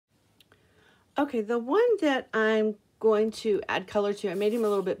Okay, the one that I'm going to add color to, I made him a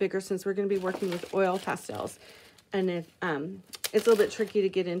little bit bigger since we're going to be working with oil pastels. And it's a little bit tricky to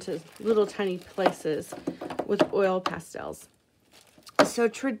get into little tiny places with oil pastels. So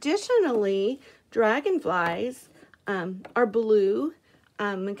traditionally, dragonflies are blue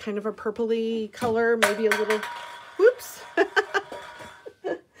and kind of a purpley color, maybe a little, whoops.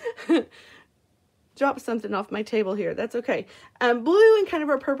 Dropped something off my table here. That's okay. Blue and kind of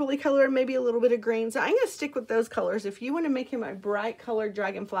a purpley color, maybe a little bit of green. So I'm going to stick with those colors. If you want to make him a bright colored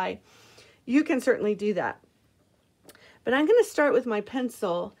dragonfly, you can certainly do that. But I'm going to start with my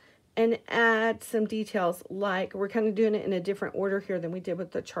pencil and add some details, like we're kind of doing it in a different order here than we did with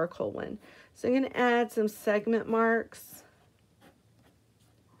the charcoal one. So I'm going to add some segment marks.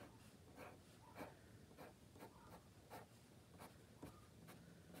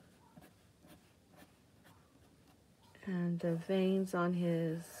 And the veins on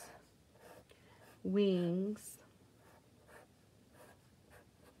his wings.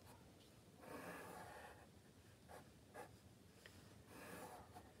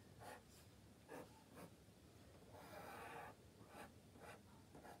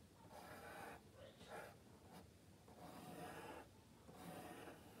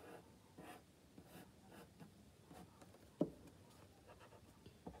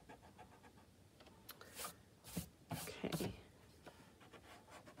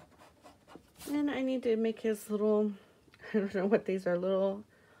 And I need to make his little, I don't know what these are, little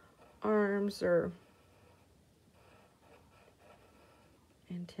arms or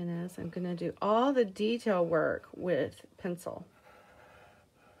antennas. I'm going to do all the detail work with pencil.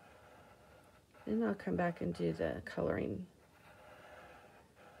 Then I'll come back and do the coloring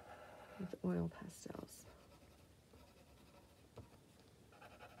with oil pastels.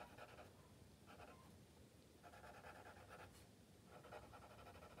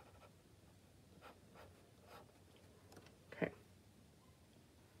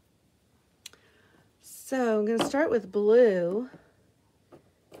 So I'm going to start with blue.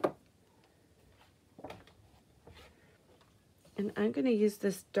 And I'm going to use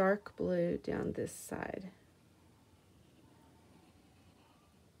this dark blue down this side.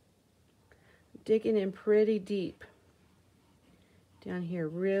 Digging in pretty deep down here,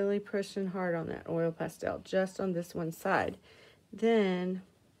 really pushing hard on that oil pastel, just on this one side. Then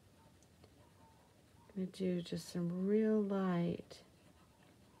I'm going to do just some real light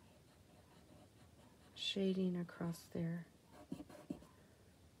shading across there.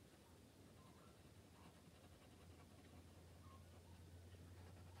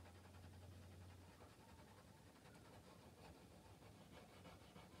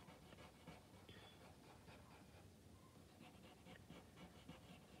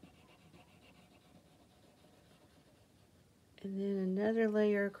 And then another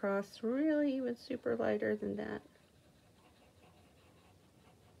layer across, really even super lighter than that.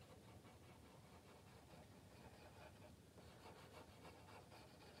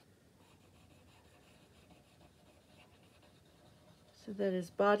 So that his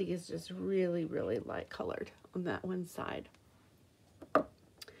body is just really, really light colored on that one side.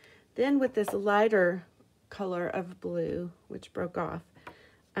 Then with this lighter color of blue, which broke off,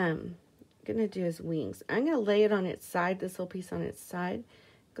 I'm gonna do his wings. I'm gonna lay it on its side, this little piece on its side,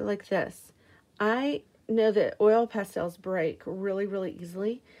 go like this. I know that oil pastels break really, really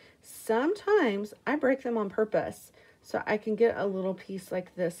easily. Sometimes I break them on purpose so I can get a little piece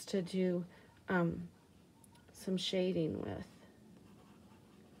like this to do some shading with.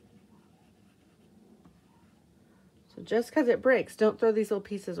 So just because it breaks, don't throw these little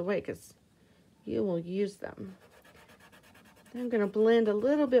pieces away because you will use them. Then I'm going to blend a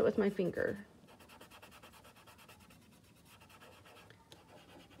little bit with my finger.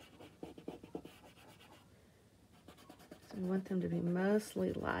 So I want them to be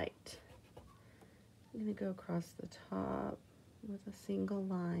mostly light. I'm going to go across the top with a single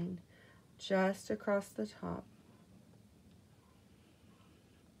line, just across the top.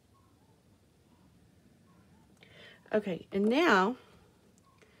 Okay, and now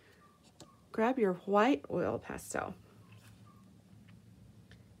grab your white oil pastel.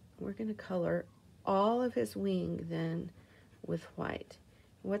 We're going to color all of his wing then with white.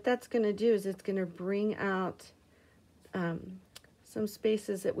 What that's going to do is it's going to bring out some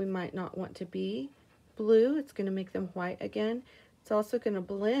spaces that we might not want to be blue. It's going to make them white again. It's also going to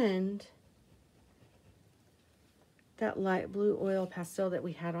blend that light blue oil pastel that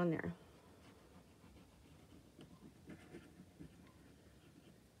we had on there.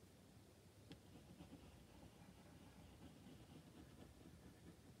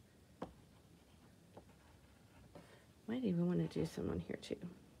 Might even want to do some on here too.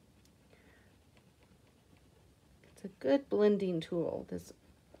 It's a good blending tool, this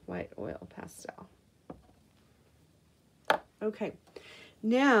white oil pastel. Okay,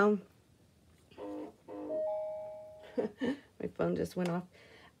 now, my phone just went off.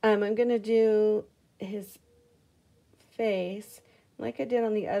 I'm going to do his face. Like I did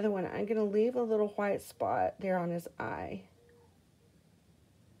on the other one, I'm going to leave a little white spot there on his eye.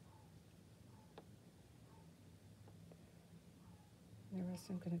 The rest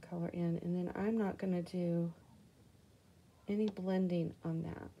I'm going to color in, and then I'm not going to do any blending on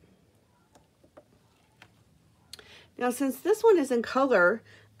that. Now, since this one is in color,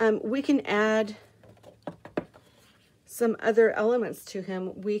 we can add some other elements to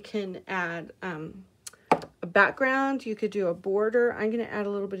him. We can add a background. You could do a border. I'm going to add a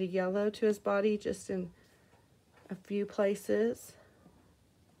little bit of yellow to his body just in a few places.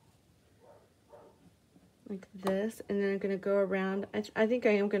 Like this. And then I'm going to go around. I think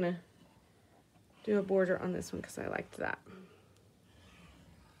I am going to do a border on this one because I liked that.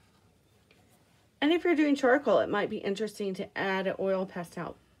 And if you're doing charcoal, it might be interesting to add an oil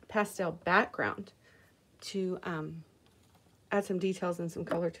pastel background to add some details and some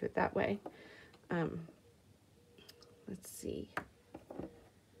color to it that way. Let's see.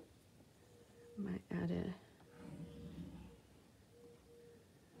 Might add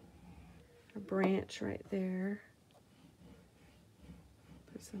a branch right there.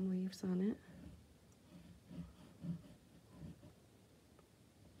 Put some leaves on it.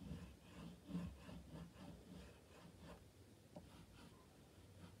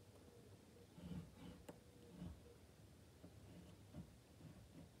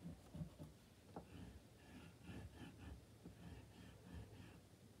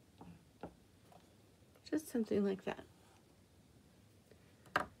 Just something like that.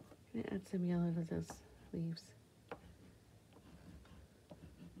 I'm going to add some yellow to those leaves.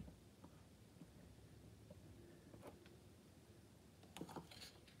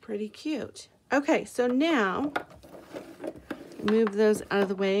 Pretty cute. Okay, so now, move those out of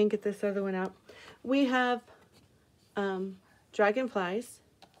the way and get this other one out. We have dragonflies,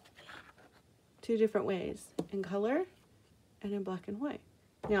 2 different ways, in color and in black and white.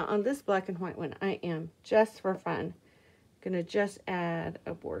 Now, on this black and white one, I am, just for fun, going to just add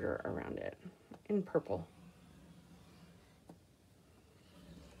a border around it in purple.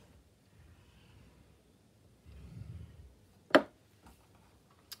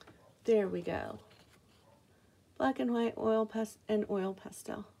 There we go. Black and white oil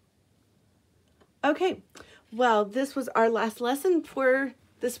pastel. Okay, well, this was our last lesson for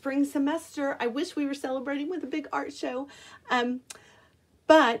the spring semester. I wish we were celebrating with a big art show.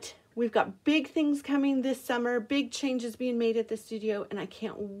 But we've got big things coming this summer, big changes being made at the studio, and I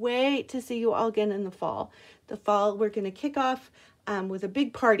can't wait to see you all again in the fall. The fall, we're going to kick off with a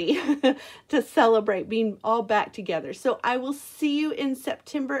big party to celebrate being all back together. So I will see you in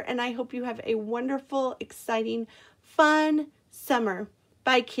September, and I hope you have a wonderful, exciting, fun summer.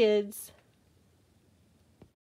 Bye, kids.